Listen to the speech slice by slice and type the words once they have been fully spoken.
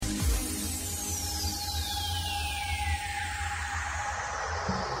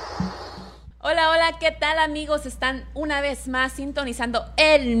Hola, hola, ¿qué tal amigos? Están una vez más sintonizando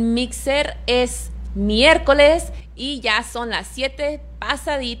el Mixer. Es miércoles y ya son las 7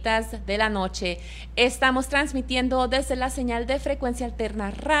 pasaditas de la noche. Estamos transmitiendo desde la señal de frecuencia alterna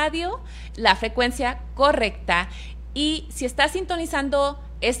radio, la frecuencia correcta. Y si estás sintonizando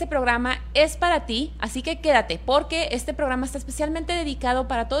este programa es para ti, así que quédate, porque este programa está especialmente dedicado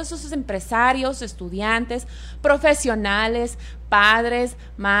para todos esos empresarios, estudiantes, profesionales, padres,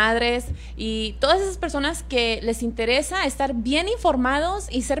 madres y todas esas personas que les interesa estar bien informados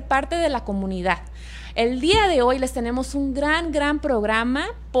y ser parte de la comunidad. El día de hoy les tenemos un gran programa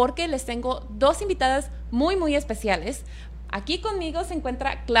porque les tengo dos invitadas muy especiales. Aquí conmigo se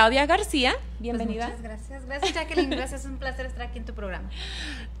encuentra Claudia García. Bienvenida. Pues muchas gracias. Gracias, Jacqueline. Gracias, es un placer estar aquí en tu programa.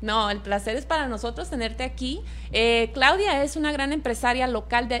 No, el placer es para nosotros tenerte aquí. Claudia es una gran empresaria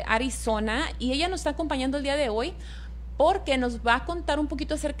local de Arizona y ella nos está acompañando el día de hoy porque nos va a contar un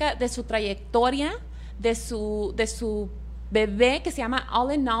poquito acerca de su trayectoria, de su bebé que se llama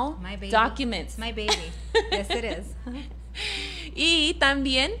All in All Documents. My baby. Yes, it is. Y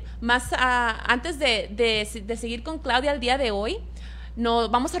también, antes de seguir con Claudia el día de hoy,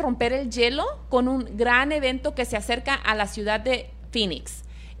 nos vamos a romper el hielo con un gran evento que se acerca a la ciudad de Phoenix.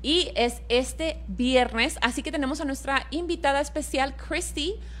 Y es este viernes, así que tenemos a nuestra invitada especial,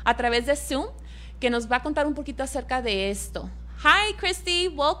 Christy, a través de Zoom, que nos va a contar un poquito acerca de esto. Hi, Christy,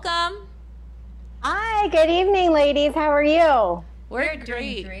 welcome. Hi, good evening, ladies. How are you? We're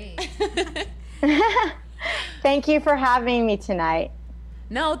doing great. Thank you for having me tonight.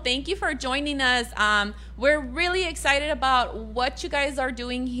 No, thank you for joining us. We're really excited about what you guys are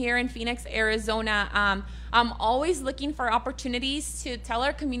doing here in Phoenix, Arizona. I'm always looking for opportunities to tell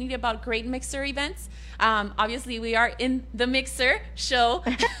our community about great Mixer events. Obviously, we are in the Mixer show,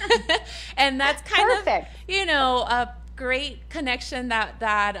 and that's kind Perfect. of, a great connection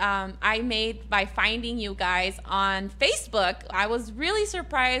that I made by finding you guys on Facebook. I was really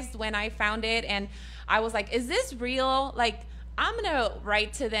surprised when I found it, and I was like, is this real? Like, I'm going to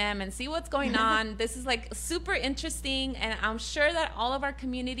write to them and see what's going on. This is like super interesting, and I'm sure that all of our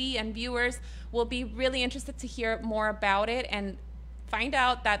community and viewers will be really interested to hear more about it and find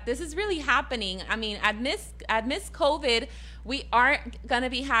out that this is really happening. I mean, amidst COVID, we are going to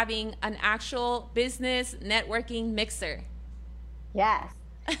be having an actual business networking mixer. Yes,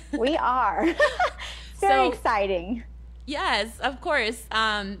 we are. Very exciting. Yes, of course.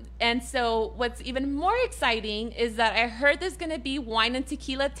 And so what's even more exciting is that I heard there's going to be wine and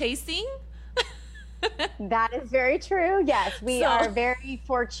tequila tasting. That is very true. Yes, we are very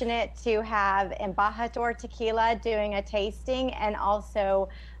fortunate to have Embajador Tequila doing a tasting, and also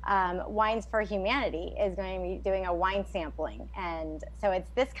Wines for Humanity is going to be doing a wine sampling. And so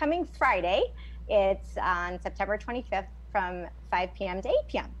it's this coming Friday. It's on September 25th from 5 p.m. to 8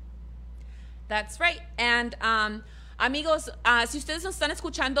 p.m. That's right. And amigos, si ustedes nos están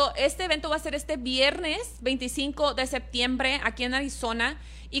escuchando, este evento va a ser este viernes 25 de septiembre aquí en Arizona.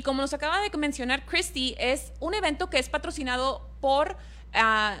 Y como nos acaba de mencionar Christy, es un evento que es patrocinado por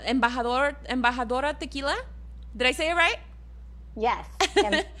Embajadora Tequila. Did I say it right? Yes.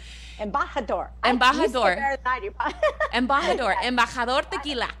 Embajador. Embajador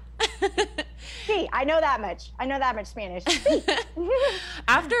Tequila. Sí, I know that much. I know that much Spanish. Sí.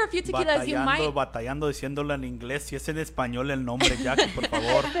 After a few tequilas, you might. Batallando diciéndolo en inglés. Si es en español el nombre, Jackie, por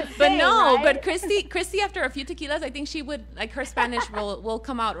favor. But no, right? but Christy, after a few tequilas, I think she would, like, her Spanish will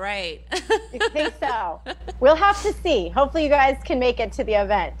come out right. I think so. We'll have to see. Hopefully you guys can make it to the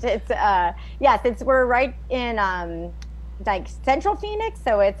event. It's we're right in like Central Phoenix,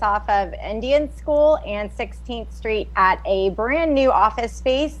 so it's off of Indian School and 16th Street at a brand new office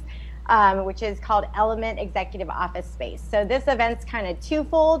space, which is called Element Executive Office Space. So this event's kind of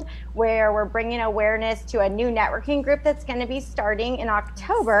twofold, where we're bringing awareness to a new networking group that's going to be starting in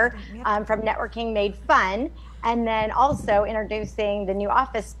October from Networking Made Fun, and then also introducing the new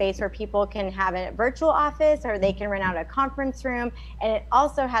office space where people can have a virtual office or they can rent out a conference room, and it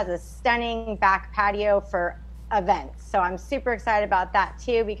also has a stunning back patio for events. So I'm super excited about that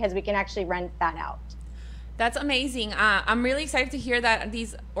too, because we can actually rent that out. That's amazing. I'm really excited to hear that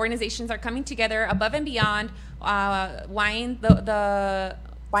these organizations are coming together above and beyond the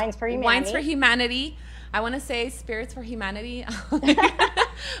Wines for Humanity. Wines for Humanity. I want to say Spirits for Humanity,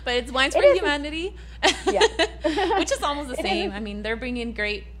 but it's Wines for Humanity, which is almost the same. I mean, they're bringing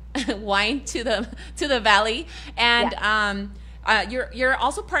great wine to the valley, and you're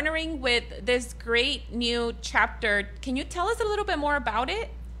also partnering with this great new chapter. Can you tell us a little bit more about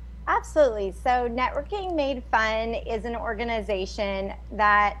it? Absolutely. So Networking Made Fun is an organization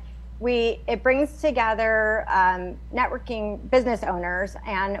that it brings together networking business owners,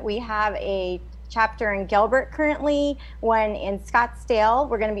 and we have a chapter in Gilbert currently, one in Scottsdale.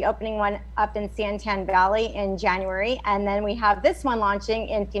 We're going to be opening one up in Santan Valley in January, and then we have this one launching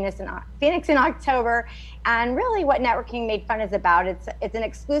in Phoenix in October. And really what Networking Made Fun is about, it's an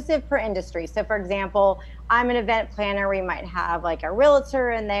exclusive per industry. So for example, I'm an event planner, we might have like a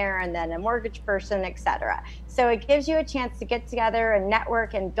realtor in there, and then a mortgage person, etc. So it gives you a chance to get together and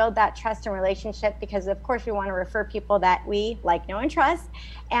network and build that trust and relationship, because of course we want to refer people that we like, know, and trust.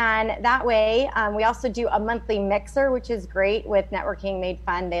 And that way, we also do a monthly mixer, which is great with Networking Made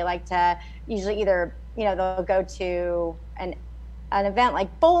Fun. They like to usually either, they'll go to an event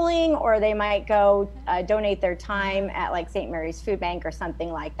like bowling, or they might go donate their time at like St. Mary's Food Bank or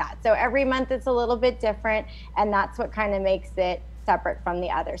something like that. So every month it's a little bit different, and that's what kind of makes it separate from the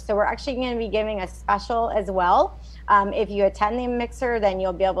others. So we're actually going to be giving a special as well. If you attend the mixer, then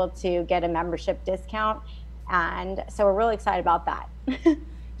you'll be able to get a membership discount. And so we're really excited about that.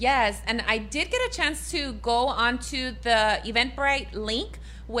 Yes, and I did get a chance to go onto the Eventbrite link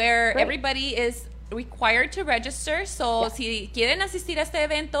where everybody is required to register. So si quieren asistir a este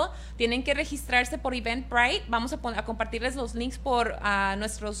evento, tienen que registrarse por Eventbrite. Vamos a compartirles los links por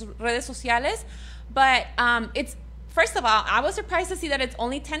nuestras redes sociales. But it's, first of all, I was surprised to see that it's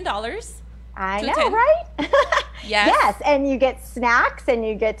only $10. I know, right? Yes, and you get snacks, and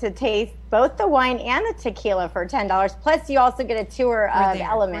you get to taste both the wine and the tequila for $10. Plus, you also get a tour of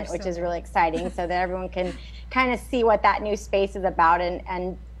Element, which is really exciting, so that everyone can kind of see what that new space is about,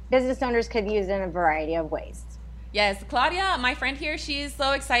 and business owners could use it in a variety of ways. Yes, Claudia, my friend here, she is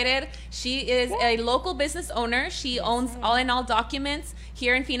so excited. She is a local business owner. She owns All in All Documents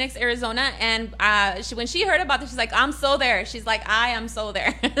here in Phoenix, Arizona. And when she heard about this, she's like, I'm so there. She's like, I am so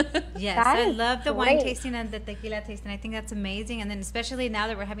there. Yes, I love the wine tasting and the tequila tasting. I think that's amazing. And then especially now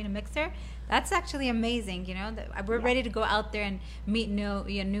that we're having a mixer, that's actually amazing. We're ready to go out there and meet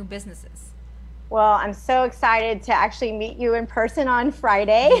new businesses. Well, I'm so excited to actually meet you in person on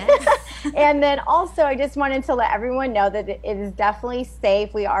Friday. Yes. And then also, I just wanted to let everyone know that it is definitely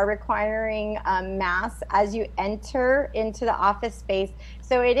safe. We are requiring masks as you enter into the office space.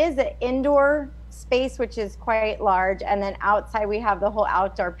 So it is an indoor space, which is quite large. And then outside, we have the whole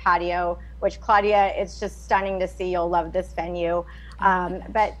outdoor patio, which, Claudia, it's just stunning to see. You'll love this venue.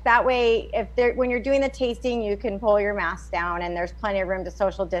 But that way, when you're doing the tasting, you can pull your mask down, and there's plenty of room to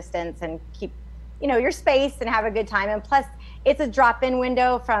social distance and keep your space and have a good time. And plus, it's a drop-in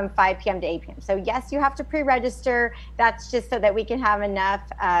window from 5 p.m. to 8 p.m. So yes, you have to pre-register. That's just so that we can have enough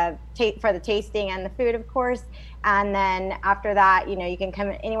for the tasting and the food, of course. And then after that, you can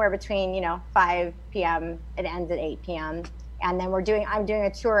come anywhere between 5 p.m. It ends at 8 p.m. And then I'm doing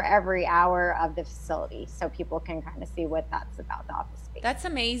a tour every hour of the facility, so people can kind of see what that's about, the office space. That's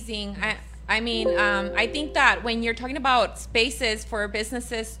amazing. I mean, I think that when you're talking about spaces for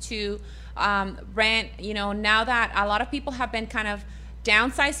businesses to rent, now that a lot of people have been kind of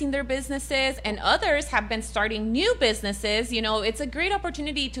downsizing their businesses and others have been starting new businesses, it's a great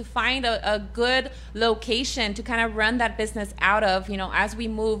opportunity to find a good location to kind of run that business out of, as we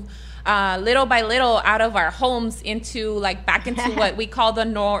move little by little out of our homes into back into what we call the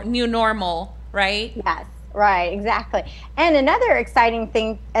new normal, right? Yes, right, exactly. And another exciting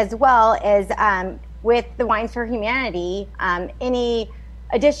thing as well is with the Wines for Humanity, any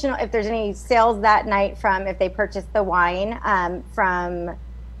additional, if there's any sales that night from, if they purchase the wine from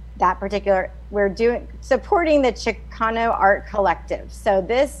that particular, we're supporting the Chicano Art Collective. So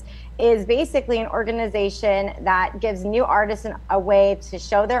this is basically an organization that gives new artists a way to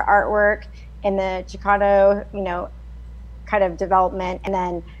show their artwork in the Chicano, kind of development. And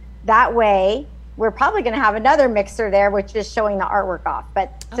then that way, we're probably going to have another mixer there, which is showing the artwork off.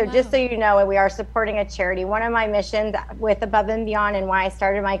 But just so you know, we are supporting a charity. One of my missions with Above and Beyond and why I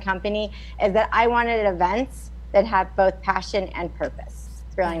started my company is that I wanted events that have both passion and purpose.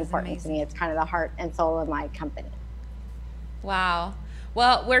 It's really important to me. It's kind of the heart and soul of my company. Wow.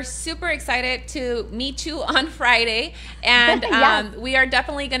 Well, we're super excited to meet you on Friday, and Yes. We are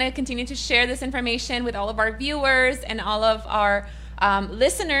definitely going to continue to share this information with all of our viewers and all of our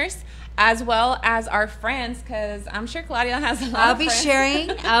listeners, as well as our friends, because I'm sure Claudia has a lot I'll of be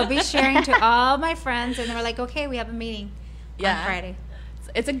friends. I'll be sharing to all my friends, and we're like, okay, we have a meeting on Friday.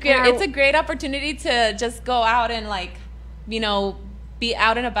 It's a great opportunity to just go out and be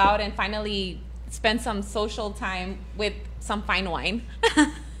out and about and finally spend some social time with some fine wine.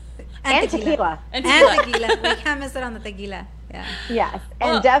 And tequila. And tequila. We can't miss it on the tequila. Yeah. Yes,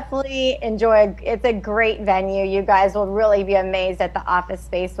 and definitely enjoy. It's a great venue. You guys will really be amazed at the office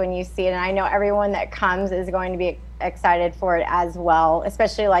space when you see it. And I know everyone that comes is going to be excited for it as well,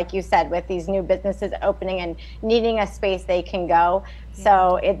 especially like you said, with these new businesses opening and needing a space they can go.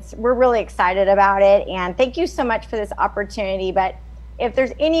 So we're really excited about it. And thank you so much for this opportunity. But if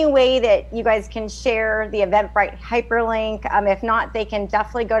there's any way that you guys can share the Eventbrite hyperlink, if not, they can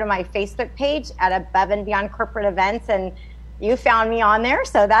definitely go to my Facebook page at Above and Beyond Corporate Events, and you found me on there,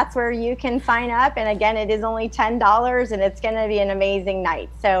 so that's where you can sign up. And again, it is only $10, and it's going to be an amazing night.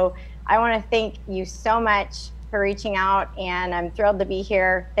 So I want to thank you so much for reaching out, and I'm thrilled to be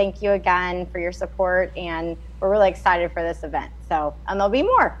here. Thank you again for your support, and we're really excited for this event. So, and there'll be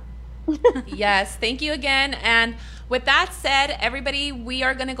more. Yes, thank you again. And with that said, everybody, we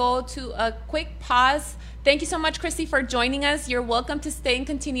are going to go to a quick pause. Thank you so much, Christy, for joining us. You're welcome to stay and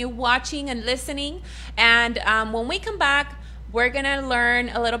continue watching and listening. And when we come back, we're going to learn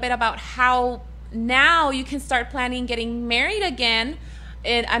a little bit about how now you can start planning getting married again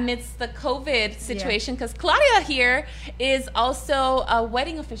amidst the COVID situation, because Claudia here is also a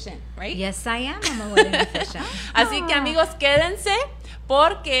wedding officiant, right? Yes, I am. I'm a wedding officiant. Así que, amigos, quédense,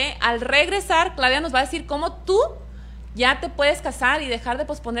 porque al regresar, Claudia nos va a decir cómo tú ya te puedes casar y dejar de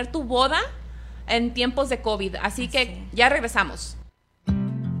posponer tu boda en tiempos de COVID. Así que ya regresamos.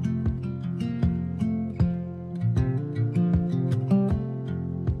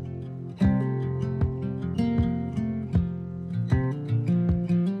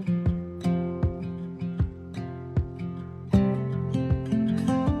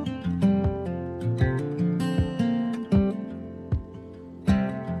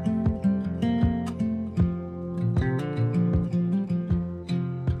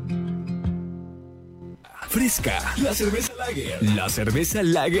 Fresca, la cerveza lager. La cerveza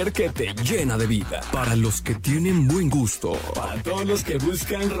lager que te llena de vida. Para los que tienen buen gusto. Para todos los que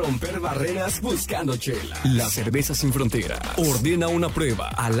buscan romper barreras buscando chela. La cerveza sin frontera. Ordena una prueba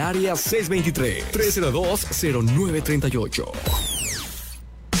al área 623-302-0938.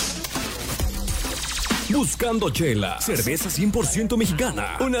 Buscando chela. Cerveza 100%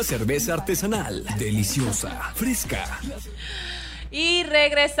 mexicana. Una cerveza artesanal. Deliciosa. Fresca. Y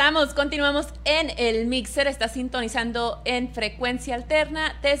regresamos, continuamos en el mixer. Está sintonizando en frecuencia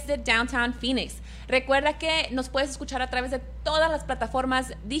alterna desde Downtown Phoenix. Recuerda que nos puedes escuchar a través de todas las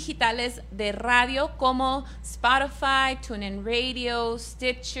plataformas digitales de radio como Spotify, TuneIn Radio,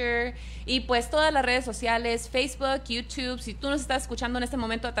 Stitcher y pues todas las redes sociales, Facebook, YouTube. Si tú nos estás escuchando en este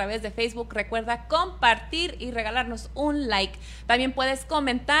momento a través de Facebook, recuerda compartir y regalarnos un like. También puedes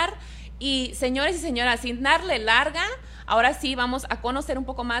comentar. Y señores y señoras, sin darle larga, ahora sí vamos a conocer un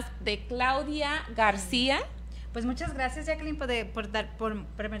poco más de Claudia García. Pues muchas gracias, Jacqueline, por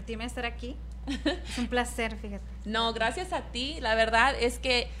permitirme estar aquí. Es un placer, fíjate. No, gracias a ti. La verdad es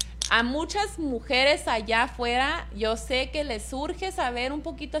que a muchas mujeres allá afuera, yo sé que les surge saber un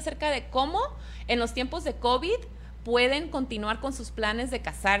poquito acerca de cómo en los tiempos de COVID pueden continuar con sus planes de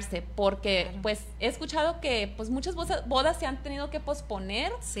casarse, porque claro, pues he escuchado que pues muchas bodas se han tenido que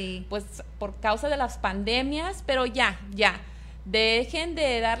posponer, pues por causa de las pandemias, pero ya, dejen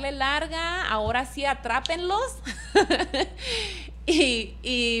de darle larga, ahora sí atrápenlos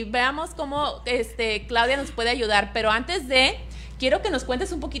y veamos cómo Claudia nos puede ayudar. Pero antes quiero que nos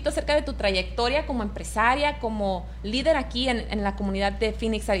cuentes un poquito acerca de tu trayectoria como empresaria, como líder aquí en la comunidad de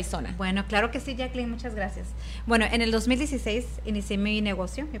Phoenix, Arizona. Bueno, claro que sí, Jacqueline, muchas gracias. Bueno, en el 2016 inicié mi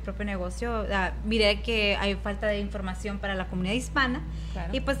negocio, mi propio negocio. Miré que hay falta de información para la comunidad hispana. Claro.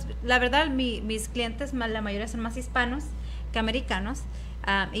 Y pues la verdad mis clientes, la mayoría son más hispanos que americanos.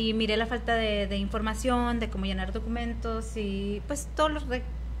 Y miré la falta de información, de cómo llenar documentos y pues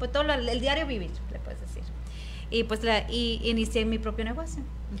el diario vivir, le puedes decir. Y pues inicié mi propio negocio.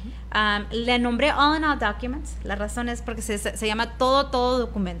 Le nombré All in All Documents. La razón es porque se llama todos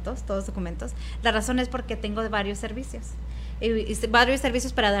documentos. La razón es porque tengo varios servicios. Y varios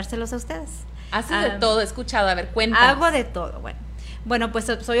servicios para dárselos a ustedes. Haces de todo, he escuchado. A ver, cuéntanos. Hago de todo, bueno,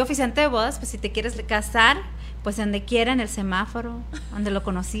 pues soy oficiante de bodas. Pues si te quieres casar, pues donde quiera, en el semáforo, donde lo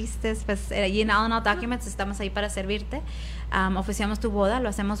conociste, pues allí en All in All Documents estamos ahí para servirte. Oficiamos tu boda, lo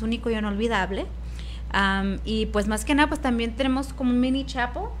hacemos único y inolvidable. Y pues más que nada, pues también tenemos como un mini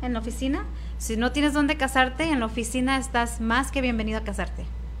chapel en la oficina. Si no tienes dónde casarte, en la oficina estás más que bienvenido a casarte.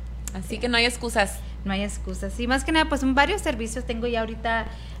 Así que no hay excusas. No hay excusas. Y más que nada, pues varios servicios tengo ya ahorita.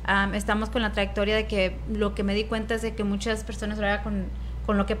 Estamos con la trayectoria de que lo que me di cuenta es de que muchas personas ahora con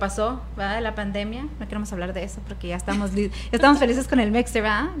lo que pasó, ¿verdad? De la pandemia, no queremos hablar de eso porque ya estamos felices con el mixer,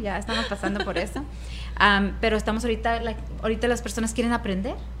 ¿verdad? Ya estamos pasando por eso. Pero estamos ahorita las personas quieren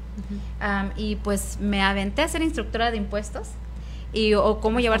aprender. y pues me aventé a ser instructora de impuestos o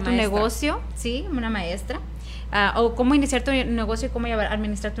cómo llevar tu maestra. negocio, sí, una maestra. O cómo iniciar tu negocio y cómo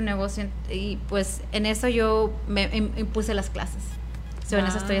administrar tu negocio. Y pues en eso yo me impuse las clases. En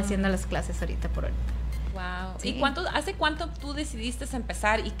eso estoy haciendo las clases ahorita por hoy. Wow. Sí. ¿Y hace cuánto tú decidiste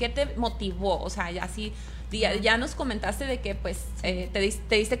empezar y qué te motivó? O sea, ya nos comentaste de que pues te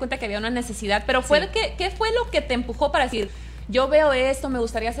diste cuenta que había una necesidad, pero ¿qué fue lo que te empujó para decir, yo veo esto, me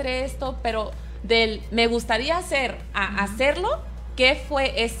gustaría hacer esto, pero del me gustaría hacer a hacerlo? ¿Qué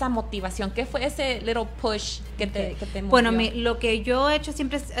fue esa motivación? ¿Qué fue ese little push que te movió? Bueno, lo que yo he hecho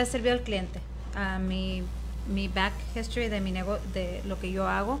siempre es servir al cliente. Mi back history de lo que yo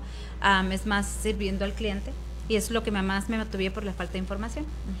hago es más sirviendo al cliente, y es lo que más me motivó por la falta de información.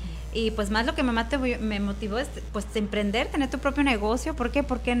 Y pues más lo que me motivó es pues emprender, tener tu propio negocio. ¿Por qué?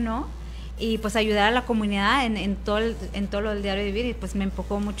 ¿Por qué no? Y pues ayudar a la comunidad en todo lo del diario vivir. Y pues me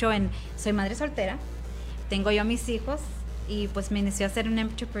empujó mucho soy madre soltera, tengo yo a mis hijos, y pues me inició a ser un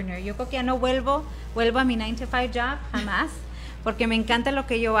entrepreneur. Yo creo que ya no vuelvo a mi 9 to 5 job, jamás, porque me encanta lo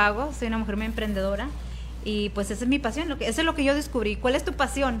que yo hago, soy una mujer muy emprendedora, y pues esa es mi pasión, eso es lo que yo descubrí. ¿Cuál es tu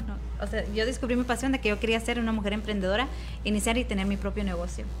pasión? O sea, yo descubrí mi pasión de que yo quería ser una mujer emprendedora, iniciar y tener mi propio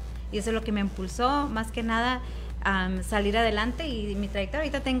negocio, y eso es lo que me impulsó, más que nada, salir adelante. Y mi trayectoria,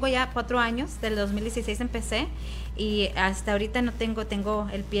 ahorita tengo ya 4 años, del 2016 empecé, y hasta ahorita no tengo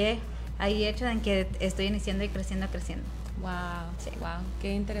el pie ahí hecho en que estoy iniciando y creciendo. Wow, sí. Wow,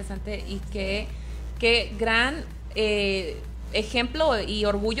 qué interesante y qué gran ejemplo y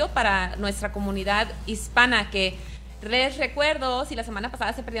orgullo para nuestra comunidad hispana, que les recuerdo, si la semana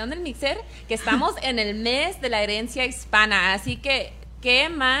pasada se perdieron del mixer, que estamos en el mes de la herencia hispana, así que qué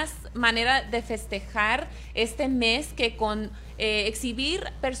más manera de festejar este mes que con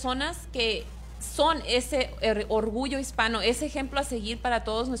exhibir personas que son ese orgullo hispano, ese ejemplo a seguir para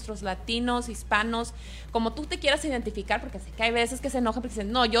todos nuestros latinos, hispanos, como tú te quieras identificar, porque sé que hay veces que se enojan porque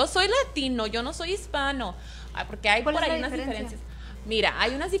dicen, no, yo soy latino, yo no soy hispano, porque hay por ahí unas diferencias. Mira,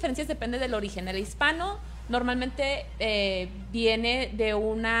 hay unas diferencias, depende del origen. El hispano normalmente viene de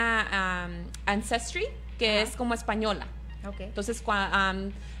una ancestry que es como española. Okay. Entonces,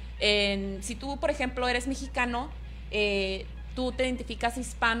 si tú, por ejemplo, eres mexicano, tú te identificas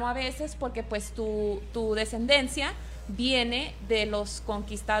hispano a veces porque pues tu descendencia viene de los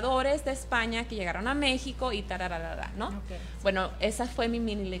conquistadores de España que llegaron a México y tararara, ¿no? Okay. Bueno, esa fue mi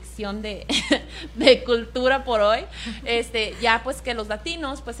mini lección de cultura por hoy. Ya pues que los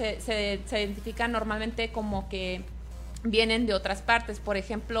latinos pues se identifican normalmente como que vienen de otras partes. Por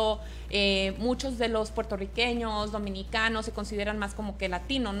ejemplo, muchos de los puertorriqueños, dominicanos se consideran más como que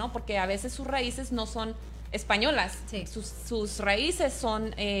latino, ¿no? Porque a veces sus raíces no son españolas, sí. Sus raíces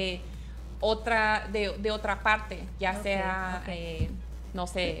son de otra parte, ya okay, sea, no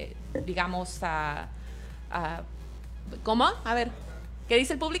sé, digamos, ¿cómo? A ver, ¿qué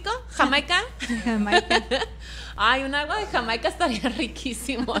dice el público? ¿Jamaica? Jamaica. Ay, un agua de Jamaica estaría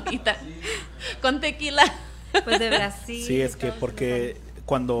riquísimo ahorita, con tequila. Pues de Brasil. Sí, es que porque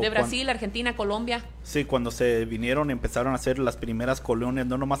de Brasil, Argentina, Colombia. Sí, cuando se vinieron empezaron a hacer las primeras colonias,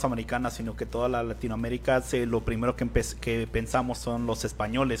 no nomás americanas, sino que toda la Latinoamérica, lo primero que pensamos son los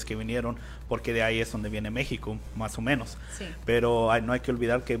españoles que vinieron, porque de ahí es donde viene México, más o menos. Sí. Pero no hay que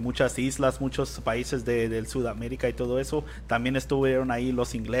olvidar que muchas islas, muchos países del Sudamérica y todo eso, también estuvieron ahí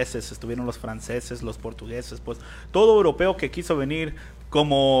los ingleses, estuvieron los franceses, los portugueses, pues todo europeo que quiso venir,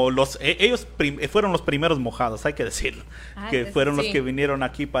 como ellos fueron los primeros mojados, hay que decirlo, que fueron los que vinieron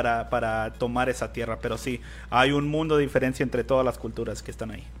aquí para tomar esa tierra. Pero sí, hay un mundo de diferencia entre todas las culturas que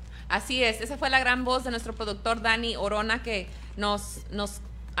están ahí. Así es, esa fue la gran voz de nuestro productor Dani Orona, que nos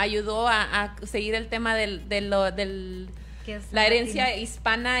ayudó a seguir el tema la herencia latina,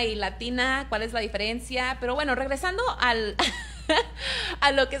 hispana y latina, cuál es la diferencia. Pero bueno, regresando a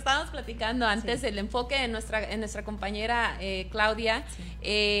lo que estábamos platicando antes, sí. El enfoque de nuestra compañera Claudia,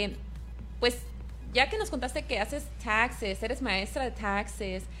 sí. Pues ya que nos contaste que haces taxes, eres maestra de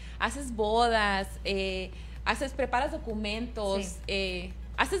taxes, haces bodas, preparas documentos, sí.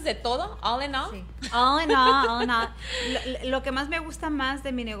 ¿Haces de todo? ¿All in all? Sí. All in all. Lo que más me gusta más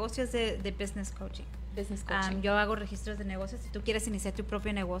de mi negocio es de business coaching. Yo hago registros de negocios. Si tú quieres iniciar tu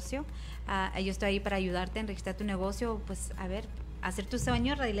propio negocio, yo estoy ahí para ayudarte en registrar tu negocio, pues a ver, hacer tu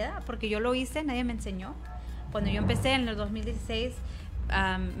sueño realidad, porque yo lo hice, nadie me enseñó. Cuando yo empecé en el 2016,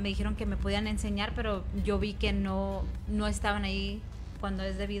 me dijeron que me podían enseñar, pero yo vi que no estaban ahí cuando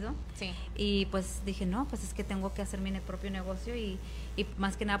es debido. Sí. Y pues dije, no, pues es que tengo que hacer mi propio negocio y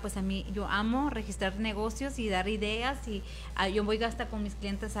más que nada, pues a mí, yo amo registrar negocios y dar ideas y yo voy hasta con mis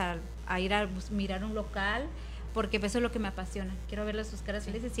clientes a ir a mirar un local porque eso es lo que me apasiona. Quiero verles sus caras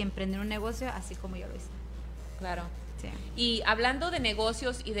felices y emprender un negocio así como yo lo hice. Claro. Sí. Y hablando de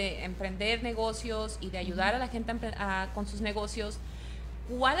negocios y de emprender negocios y de ayudar a la gente con sus negocios,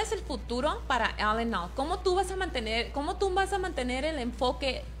 ¿cuál es el futuro para All? ¿Cómo tú vas a mantener el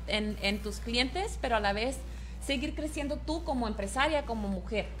enfoque en tus clientes, pero a la vez seguir creciendo tú como empresaria, como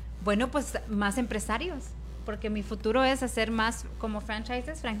mujer? Bueno, pues más empresarios, porque mi futuro es hacer más como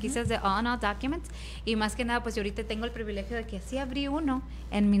franquicias de All Documents, y más que nada, pues yo ahorita tengo el privilegio de que sí abrí uno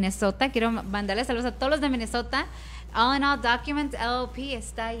en Minnesota. Quiero mandarles saludos a todos los de Minnesota. All Documents LLP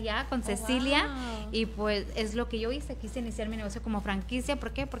está allá con Cecilia, wow. Y pues es lo que yo hice, quise iniciar mi negocio como franquicia.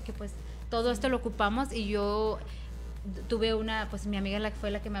 ¿Por qué? Porque pues todo esto lo ocupamos, y yo tuve pues mi amiga fue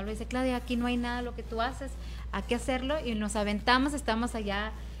la que me habló y dice, Claudia, aquí no hay nada de lo que tú haces, hay que hacerlo, y nos aventamos, estamos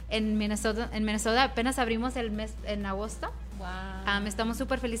allá en Minnesota, apenas abrimos el mes en agosto. Wow. Estamos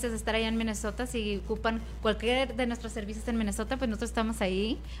súper felices de estar allá en Minnesota. Si ocupan cualquier de nuestros servicios en Minnesota, pues nosotros estamos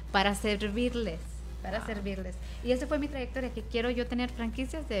ahí para servirles. Y esa fue mi trayectoria, que quiero yo tener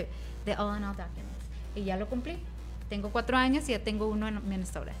franquicias de All Documents. Y ya lo cumplí. Tengo 4 años y ya tengo uno en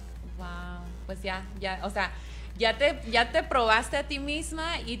Minnesota. Wow, pues ya, o sea, ya te probaste a ti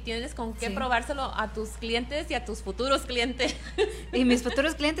misma y tienes con qué probárselo a tus clientes y a tus futuros clientes. Y mis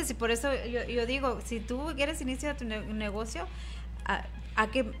futuros clientes, y por eso yo digo, si tú quieres iniciar tu negocio, hay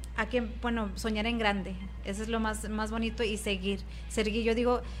que soñar en grande. Eso es lo más bonito, y seguir.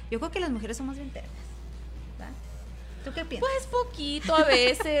 Yo creo que las mujeres somos bien tercas, ¿verdad? ¿Tú qué piensas? Pues poquito a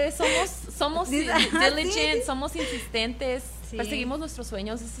veces, somos diligent, sí. somos insistentes, Sí. perseguimos nuestros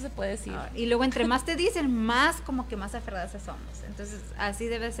sueños, eso se puede decir. Y luego entre más te dicen, más como que más aferradas somos. Entonces así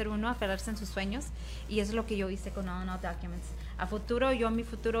debe ser uno, aferrarse en sus sueños, y eso es lo que yo hice con All Documents. A futuro, mi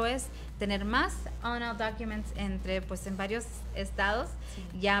futuro es tener más All Documents en varios estados.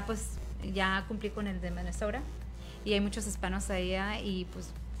 Sí. Ya cumplí con el de Minnesota, y hay muchos hispanos allá, y pues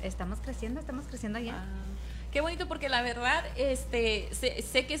estamos creciendo allá. Qué bonito, porque la verdad,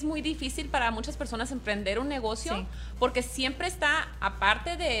 sé que es muy difícil para muchas personas emprender un negocio, sí. Porque siempre está,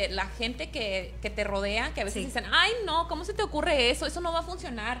 aparte de la gente que te rodea, que a veces dicen, ay no, ¿cómo se te ocurre eso? Eso no va a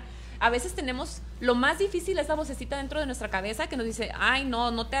funcionar. A veces lo más difícil es la vocecita dentro de nuestra cabeza que nos dice, ay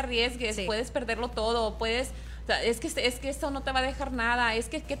no te arriesgues, puedes perderlo todo, es que esto no te va a dejar nada, es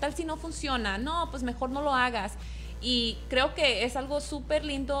que ¿qué tal si no funciona? No, pues mejor no lo hagas. Y creo que es algo súper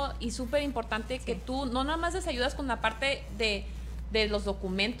lindo y súper importante que tú no nada más les ayudas con la parte de los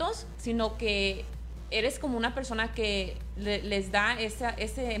documentos, sino que eres como una persona que les da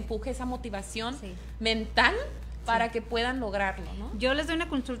ese empuje, esa motivación mental para que puedan lograrlo, ¿no? Yo les doy una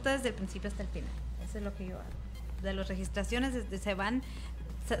consulta desde el principio hasta el final. Eso es lo que yo hago. De las registraciones,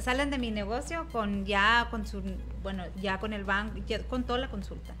 salen de mi negocio con el banco, con toda la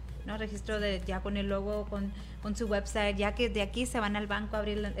consulta, ¿no? Registro ya con el logo, con su website, ya que de aquí se van al banco a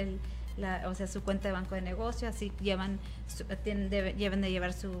abrir su cuenta de banco de negocio, así deben de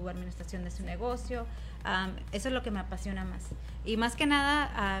llevar su administración de su negocio. Eso es lo que me apasiona más. Y más que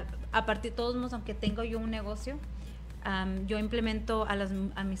nada, a partir de todos modos, aunque tengo yo un negocio, yo implemento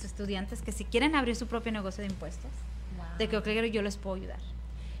a mis estudiantes que si quieren abrir su propio negocio de impuestos, de que yo les puedo ayudar.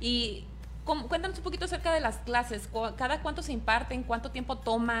 Y cuéntanos un poquito acerca de las clases. ¿Cada cuánto se imparten? ¿Cuánto tiempo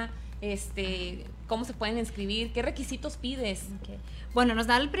toma? ¿Cómo se pueden inscribir? ¿Qué requisitos pides? Okay. Bueno, nos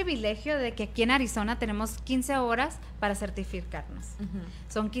da el privilegio de que aquí en Arizona tenemos 15 horas para certificarnos.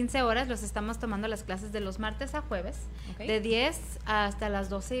 Son 15 horas, los estamos tomando las clases de los martes a jueves, de 10 hasta las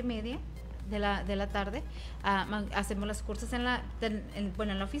 12:30 de la tarde. Hacemos los cursos en la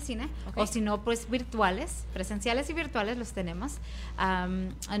oficina, o si no, pues virtuales, presenciales y virtuales los tenemos.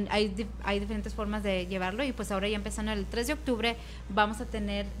 Hay diferentes formas de llevarlo, y pues ahora ya empezando el 3 de octubre vamos a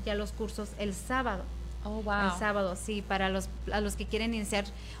tener ya los cursos el sábado. Oh, wow. El sábado, sí, para los que quieren iniciar,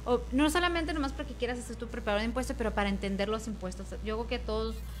 no solamente nomás porque quieras hacer tu preparador de impuestos, pero para entender los impuestos. Yo creo que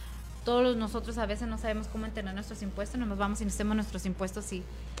todos nosotros a veces no sabemos cómo entender nuestros impuestos, nos vamos y hacemos nuestros impuestos y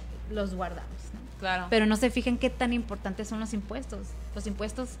los guardamos, ¿no? Claro. Pero no se fijan qué tan importantes son los impuestos. Los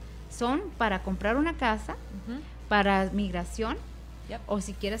impuestos son para comprar una casa, para migración, o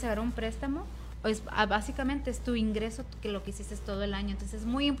si quieres agarrar un préstamo, básicamente es tu ingreso, que lo que hiciste todo el año. Entonces es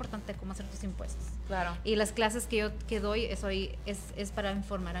muy importante cómo hacer tus impuestos. Claro. Y las clases que yo doy es para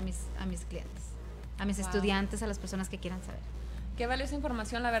informar a mis clientes, a mis estudiantes, a las personas que quieran saber. Qué valiosa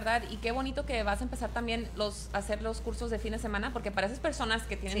información, la verdad, y qué bonito que vas a empezar también hacer los cursos de fin de semana, porque para esas personas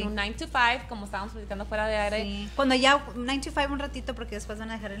que tienen un 9 to 5, como estábamos platicando fuera de aire. Cuando ya 9 to 5 un ratito, porque después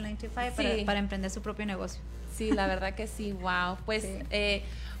van a dejar el 9 to 5 para emprender su propio negocio. Sí, la verdad que sí, wow. Pues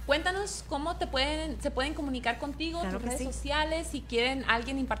Cuéntanos cómo se pueden comunicar contigo, Claro tus que redes sí. sociales, si quieren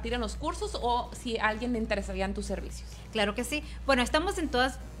alguien impartir en los cursos o si a alguien le interesarían tus servicios. Claro que sí. Bueno, estamos en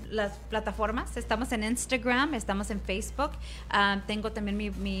todas las plataformas. Estamos en Instagram, estamos en Facebook. Tengo también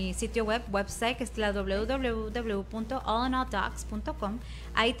mi sitio website, que es la www.allandalldocs.com.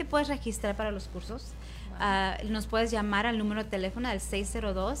 Ahí te puedes registrar para los cursos. Nos puedes llamar al número de teléfono del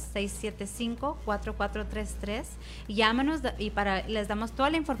 602-675-4433. Llámanos les damos toda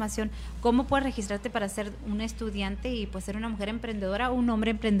la información, cómo puedes registrarte para ser un estudiante y pues ser una mujer emprendedora o un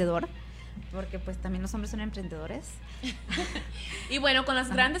hombre emprendedor, porque pues también los hombres son emprendedores. Y bueno, con las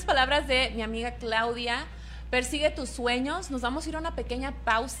grandes palabras de mi amiga Claudia, persigue tus sueños. Nos vamos a ir a una pequeña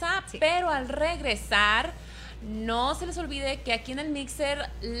pausa, Sí. pero al regresar, no se les olvide que aquí en el Mixer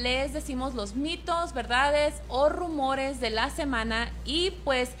les decimos los mitos, verdades o rumores de la semana. Y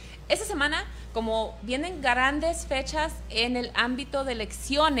pues esta semana, como vienen grandes fechas en el ámbito de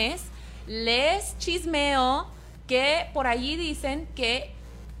elecciones, les chismeo que por allí dicen que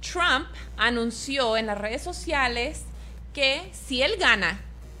Trump anunció en las redes sociales que si él gana,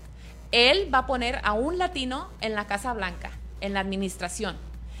 él va a poner a un latino en la Casa Blanca, en la administración.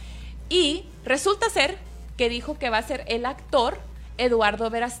 Y resulta ser que dijo que va a ser el actor Eduardo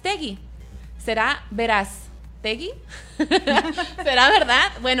Verástegui. ¿Será Verástegui? ¿Será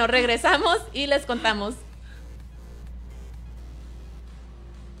verdad? Bueno, regresamos y les contamos.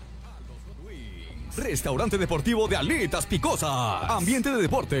 Restaurante deportivo de alitas picosas. Ambiente de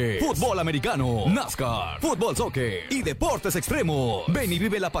deporte. Fútbol americano. NASCAR. Fútbol soccer. Y deportes extremos. Ven y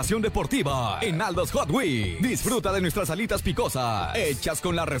vive la pasión deportiva en Aldo's Hot Wings. Disfruta de nuestras alitas picosas. Hechas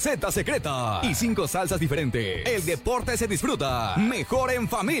con la receta secreta. Y 5 salsas diferentes. El deporte se disfruta mejor en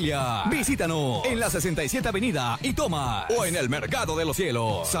familia. Visítanos en la 67 Avenida y toma. O en el Mercado de los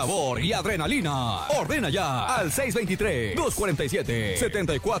Cielos. Sabor y adrenalina. Ordena ya al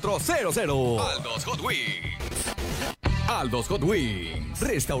 623-247-7400. Aldo's Hot Wings. Aldo's Hot Wings.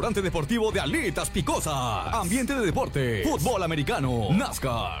 Restaurante deportivo de alitas picosas. Ambiente de deporte. Fútbol americano.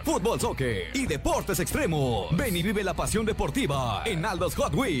 NASCAR. Fútbol soccer. Y deportes extremos. Ven y vive la pasión deportiva en Aldo's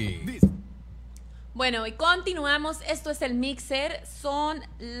Hot Wings. Bueno, y continuamos. Esto es el Mixer. Son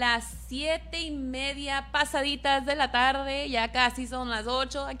las 7:30 pasaditas de la tarde. Ya casi son las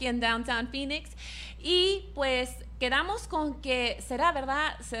 8 aquí en Downtown Phoenix. Y pues quedamos con que será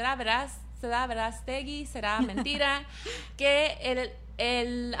verdad, será veraz, será Verástegui, será mentira, que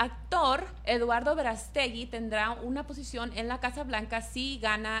el actor Eduardo Verástegui tendrá una posición en la Casa Blanca si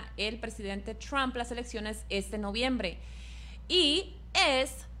gana el presidente Trump las elecciones este noviembre. Y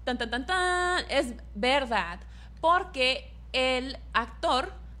es, es verdad, porque el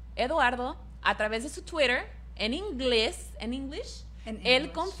actor Eduardo, a través de su Twitter, en inglés,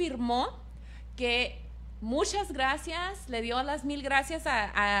 él confirmó que muchas gracias, le dio las 1000 gracias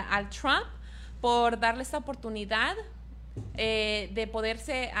al Trump por darle esta oportunidad de poder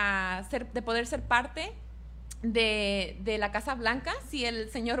ser parte de la Casa Blanca si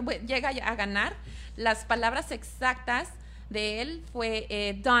el señor llega a ganar. Las palabras exactas de él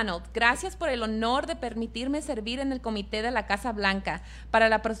fue: Donald, gracias por el honor de permitirme servir en el comité de la Casa Blanca. Para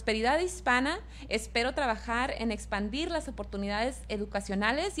la prosperidad hispana, espero trabajar en expandir las oportunidades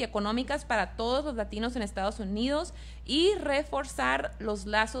educacionales y económicas para todos los latinos en Estados Unidos y reforzar los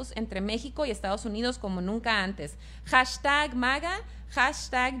lazos entre México y Estados Unidos como nunca antes. #MAGA,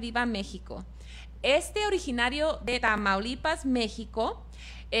 #Viva México. Este originario de Tamaulipas, México,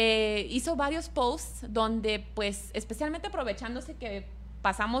 hizo varios posts donde, pues, especialmente aprovechándose que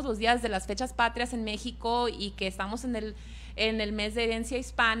pasamos los días de las fechas patrias en México y que estamos en el mes de herencia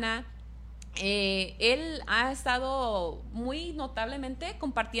hispana, él ha estado muy notablemente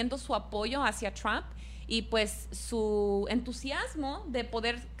compartiendo su apoyo hacia Trump y pues su entusiasmo de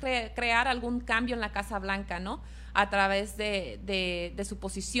poder crear algún cambio en la Casa Blanca, ¿no?, a través de su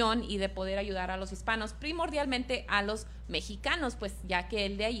posición y de poder ayudar a los hispanos, primordialmente a los mexicanos, pues ya que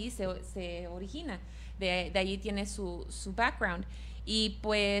él de allí se origina, de allí tiene su background. Y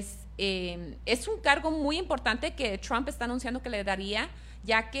pues es un cargo muy importante que Trump está anunciando que le daría,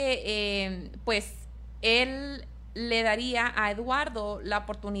 ya que pues él le daría a Eduardo la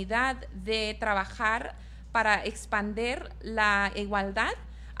oportunidad de trabajar para expandir la igualdad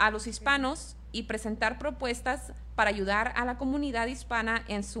a los hispanos y presentar propuestas para ayudar a la comunidad hispana,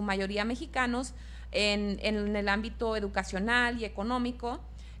 en su mayoría mexicanos, en el ámbito educacional y económico.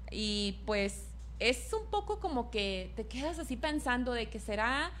 Y pues es un poco como que te quedas así pensando de que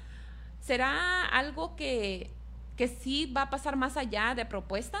será algo que sí va a pasar más allá de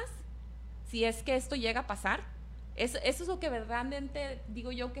propuestas, si es que esto llega a pasar. Eso es lo que verdaderamente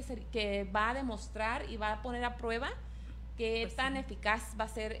digo yo que va a demostrar y va a poner a prueba qué Pues tan eficaz va a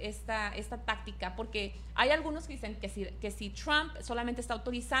ser esta táctica, porque hay algunos que dicen que si Trump solamente está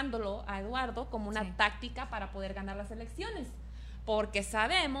autorizándolo a Eduardo como una táctica para poder ganar las elecciones, porque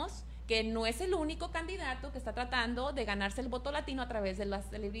sabemos que no es el único candidato que está tratando de ganarse el voto latino a través de las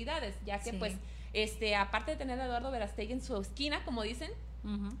celebridades, ya que pues aparte de tener a Eduardo Verástegui en su esquina, como dicen,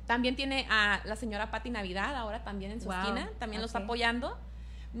 también tiene a la señora Pati Navidad ahora también en su esquina, también lo está apoyando,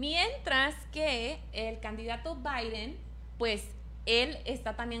 mientras que el candidato Biden, pues él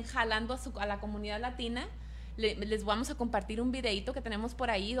está también jalando a la comunidad latina. Les vamos a compartir un videito que tenemos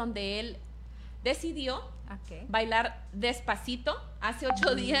por ahí donde él decidió bailar Despacito hace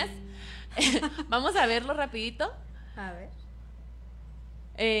 8 días. Vamos a verlo rapidito. A ver.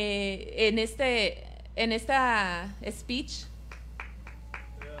 En esta speech,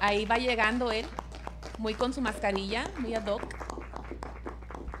 ahí va llegando él, muy con su mascarilla, muy ad hoc.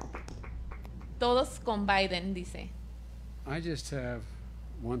 Todos con Biden, dice. I just have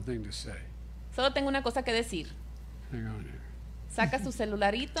one thing to say. Solo tengo una cosa que decir. Hang on here. Saca su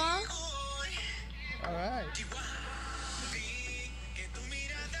celularito. All right.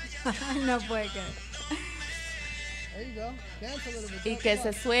 No puede creer. There you go. Dance a little bit. Y que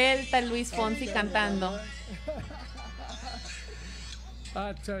se suelta el Luis Fonsi cantando.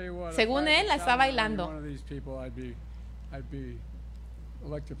 I tell you what, Según if I él, la could está challenge bailando. any one of these people, I'd be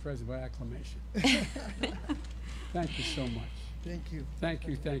elected president by acclamation. Thank you so much. Thank you. Thank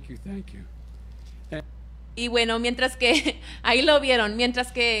you, thank you, thank you. Y bueno, mientras que, ahí lo vieron,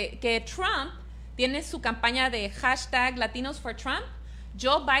 mientras que Trump tiene su campaña de hashtag Latinos for Trump,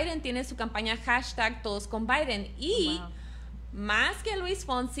 Joe Biden tiene su campaña hashtag Todos con Biden. Y más que Luis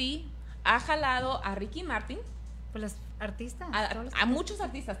Fonsi, ha jalado a Ricky Martin. Pues los artistas. A muchos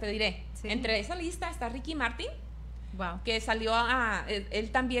artistas, te diré. Sí. Entre esa lista está Ricky Martin, Wow. que salió él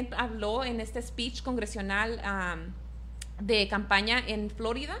también habló en este speech congresional de campaña en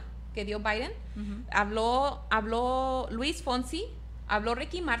Florida que dio Biden. Habló Luis Fonsi, habló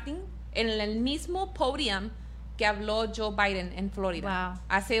Ricky Martin en el mismo podium que habló Joe Biden en Florida. Wow.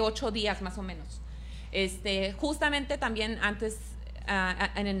 Hace 8 días más o menos. Justamente también antes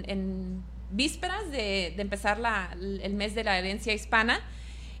en vísperas de empezar el mes de la herencia hispana.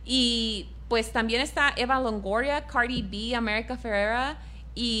 Y pues también está Eva Longoria, Cardi B, America Ferrera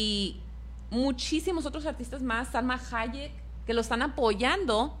y muchísimos otros artistas más, Salma Hayek, que lo están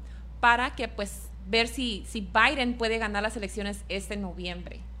apoyando para que pues ver si Biden puede ganar las elecciones este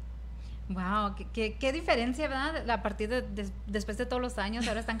noviembre. Wow, qué diferencia, ¿verdad? A partir después de todos los años,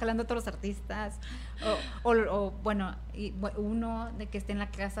 ahora están jalando todos los artistas. O bueno, uno de que esté en la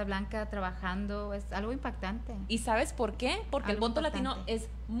Casa Blanca trabajando, es algo impactante. ¿Y sabes por qué? Porque Algo el voto importante. latino es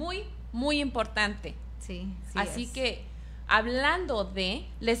muy, muy importante. Sí, sí. Así es. que, hablando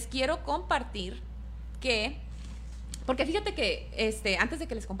les quiero compartir porque fíjate que antes de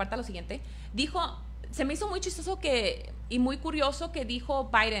que les comparta lo siguiente, se me hizo muy chistoso y muy curioso que dijo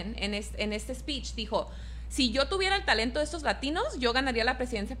Biden en este speech, dijo, si yo tuviera el talento de estos latinos, yo ganaría la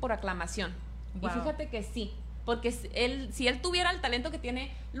presidencia por aclamación. Wow. Y fíjate que sí, porque si él tuviera el talento que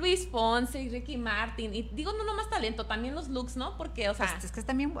tiene Luis Fonsi y Ricky Martin, y digo no nomás talento, también los looks, ¿no? Porque, o sea, Pues es que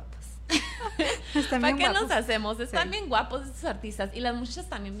están bien guapos. ¿para qué nos hacemos? Están bien guapos estos artistas y las muchachas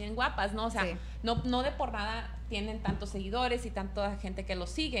también bien guapas, ¿no? O sea, Sí. no de por nada tienen tantos seguidores y tanta gente que los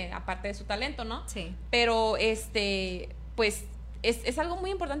sigue, aparte de su talento, ¿no? Sí. Pero pues es algo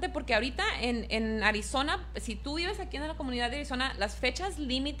muy importante porque ahorita en Arizona, si tú vives aquí en la comunidad de Arizona, las fechas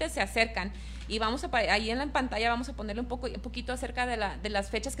límites se acercan y ahí en la pantalla vamos a ponerle un poquito acerca de las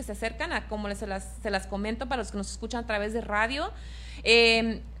fechas que se acercan, a como se las comento para los que nos escuchan a través de radio.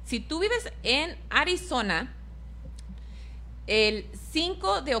 Si tú vives en Arizona, el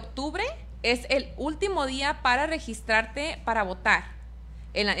 5 de octubre es el último día para registrarte para votar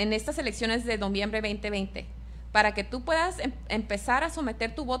en estas elecciones de noviembre 2020, para que tú puedas empezar a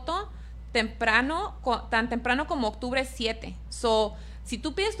someter tu voto tan temprano como octubre 7. Si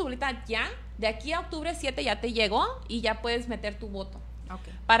tú pides tu boleta ya, de aquí a octubre 7 ya te llegó y ya puedes meter tu voto.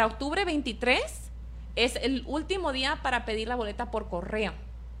 Okay. Para octubre 23 es el último día para pedir la boleta por correo.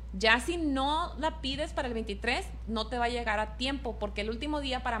 Ya si no la pides para el 23, no te va a llegar a tiempo, porque el último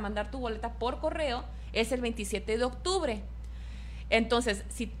día para mandar tu boleta por correo es el 27 de octubre. Entonces,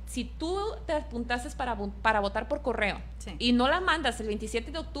 si tú te apuntaste para votar por correo, Sí. y no la mandas el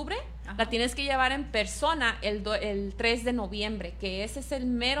 27 de octubre, Ajá. la tienes que llevar en persona el 3 de noviembre, que ese es el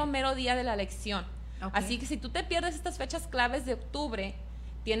mero día de la elección. Ok. Así que si tú te pierdes estas fechas claves de octubre,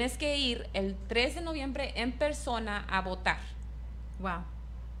 tienes que ir el 3 de noviembre en persona a votar. Wow.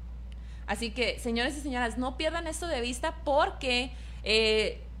 Así que, señores y señoras, no pierdan esto de vista porque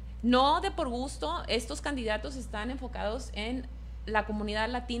no de por gusto, estos candidatos están enfocados en la comunidad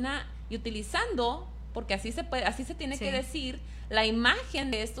latina y utilizando, porque así se tiene que decir, la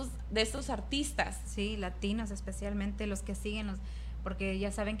imagen de estos artistas. Sí, latinos especialmente, los que siguen, porque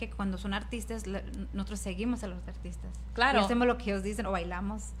ya saben que cuando son artistas, nosotros seguimos a los artistas. Claro. Y hacemos lo que ellos dicen o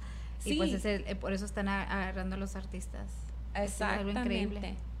bailamos. Sí. Y pues por eso están agarrando a los artistas. Exactamente. Es algo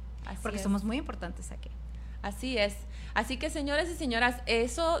increíble. Porque somos muy importantes aquí. Así es. Así que, señores y señoras,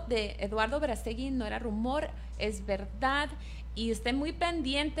 eso de Eduardo Verástegui no era rumor, es verdad. Y esté muy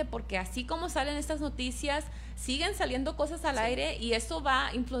pendiente porque así como salen estas noticias, siguen saliendo cosas al aire y eso va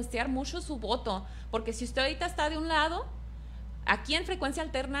a influenciar mucho su voto. Porque si usted ahorita está de un lado, aquí en Frecuencia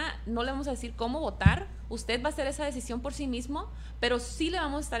Alterna no le vamos a decir cómo votar, usted va a hacer esa decisión por sí mismo, pero sí le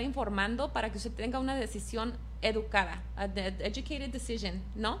vamos a estar informando para que usted tenga una decisión educada, educated decision,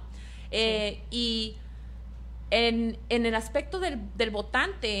 ¿no? Sí. Y en el aspecto del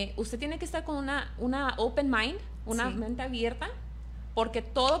votante, usted tiene que estar con una open mind, una mente abierta, porque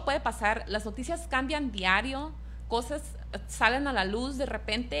todo puede pasar, las noticias cambian diario, cosas salen a la luz de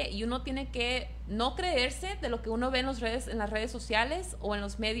repente y uno tiene que no creerse de lo que uno ve en las redes sociales o en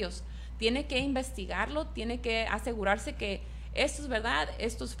los medios, tiene que investigarlo, tiene que asegurarse que esto es verdad,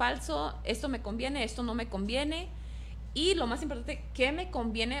 esto es falso, esto me conviene, esto no me conviene. Y lo más importante, ¿qué me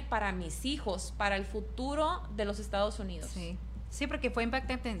conviene para mis hijos, para el futuro de los Estados Unidos? Sí, porque fue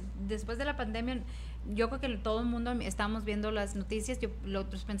impactante. Después de la pandemia, yo creo que todo el mundo estábamos viendo las noticias,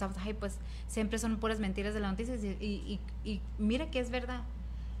 nosotros pensamos, ay, pues siempre son puras mentiras de las noticias y mira que es verdad.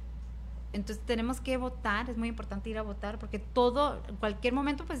 Entonces tenemos que votar, es muy importante ir a votar porque todo, en cualquier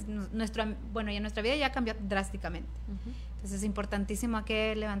momento, pues nuestra vida ya cambió drásticamente. Entonces es importantísimo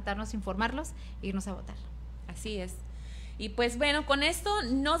que levantarnos, informarlos e irnos a votar. Así es. Y pues bueno, con esto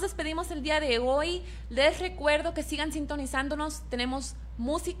nos despedimos el día de hoy. Les recuerdo que sigan sintonizándonos. Tenemos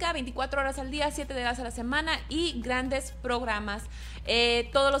música 24 horas al día, 7 días a la semana y grandes programas.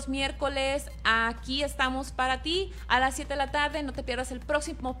 Todos los miércoles aquí estamos para ti a las 7 de la tarde. No te pierdas el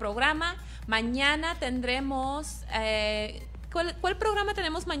próximo programa. Mañana tendremos... ¿Cuál programa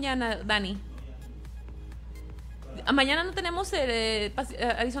tenemos mañana, Dani? Mañana no tenemos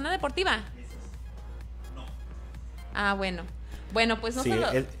Arizona Deportiva. Ah, bueno. Bueno, pues no solo...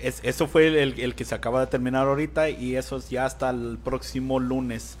 eso fue el que se acaba de terminar ahorita y eso es ya hasta el próximo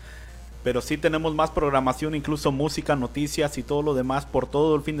lunes. Pero sí tenemos más programación, incluso música, noticias y todo lo demás por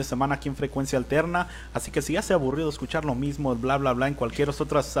todo el fin de semana aquí en Frecuencia Alterna. Así que si ya se ha aburrido escuchar lo mismo, bla, bla, bla, en cualquier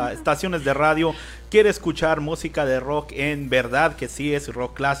otras estaciones de radio, quiere escuchar música de rock en verdad, que sí es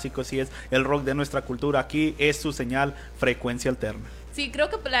rock clásico, sí es el rock de nuestra cultura, aquí es su señal Frecuencia Alterna. Sí, creo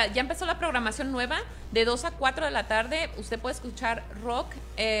que ya empezó la programación nueva de 2 a 4 de la tarde. Usted puede escuchar rock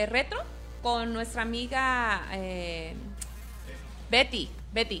retro con nuestra amiga Betty.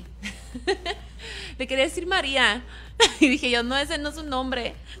 Le quería decir María y dije yo, no, ese no es un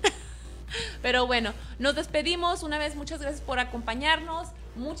nombre. Pero bueno, nos despedimos una vez. Muchas gracias por acompañarnos.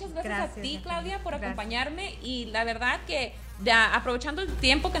 Muchas gracias a ti, Claudia, por acompañarme. Y la verdad que aprovechando el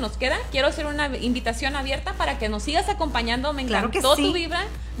tiempo que nos queda, quiero hacer una invitación abierta para que nos sigas acompañando. Me encantó tu vibra,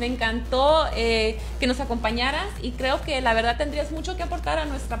 me encantó que nos acompañaras y creo que la verdad tendrías mucho que aportar a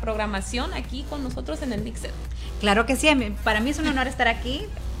nuestra programación aquí con nosotros en el Mixer. Claro que sí, para mí es un honor estar aquí.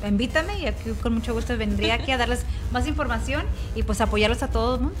 Invítame y aquí con mucho gusto vendría aquí a darles más información y pues apoyarlos a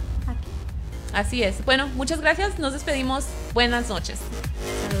todo el mundo aquí. Así es. Bueno, muchas gracias, nos despedimos. Buenas noches.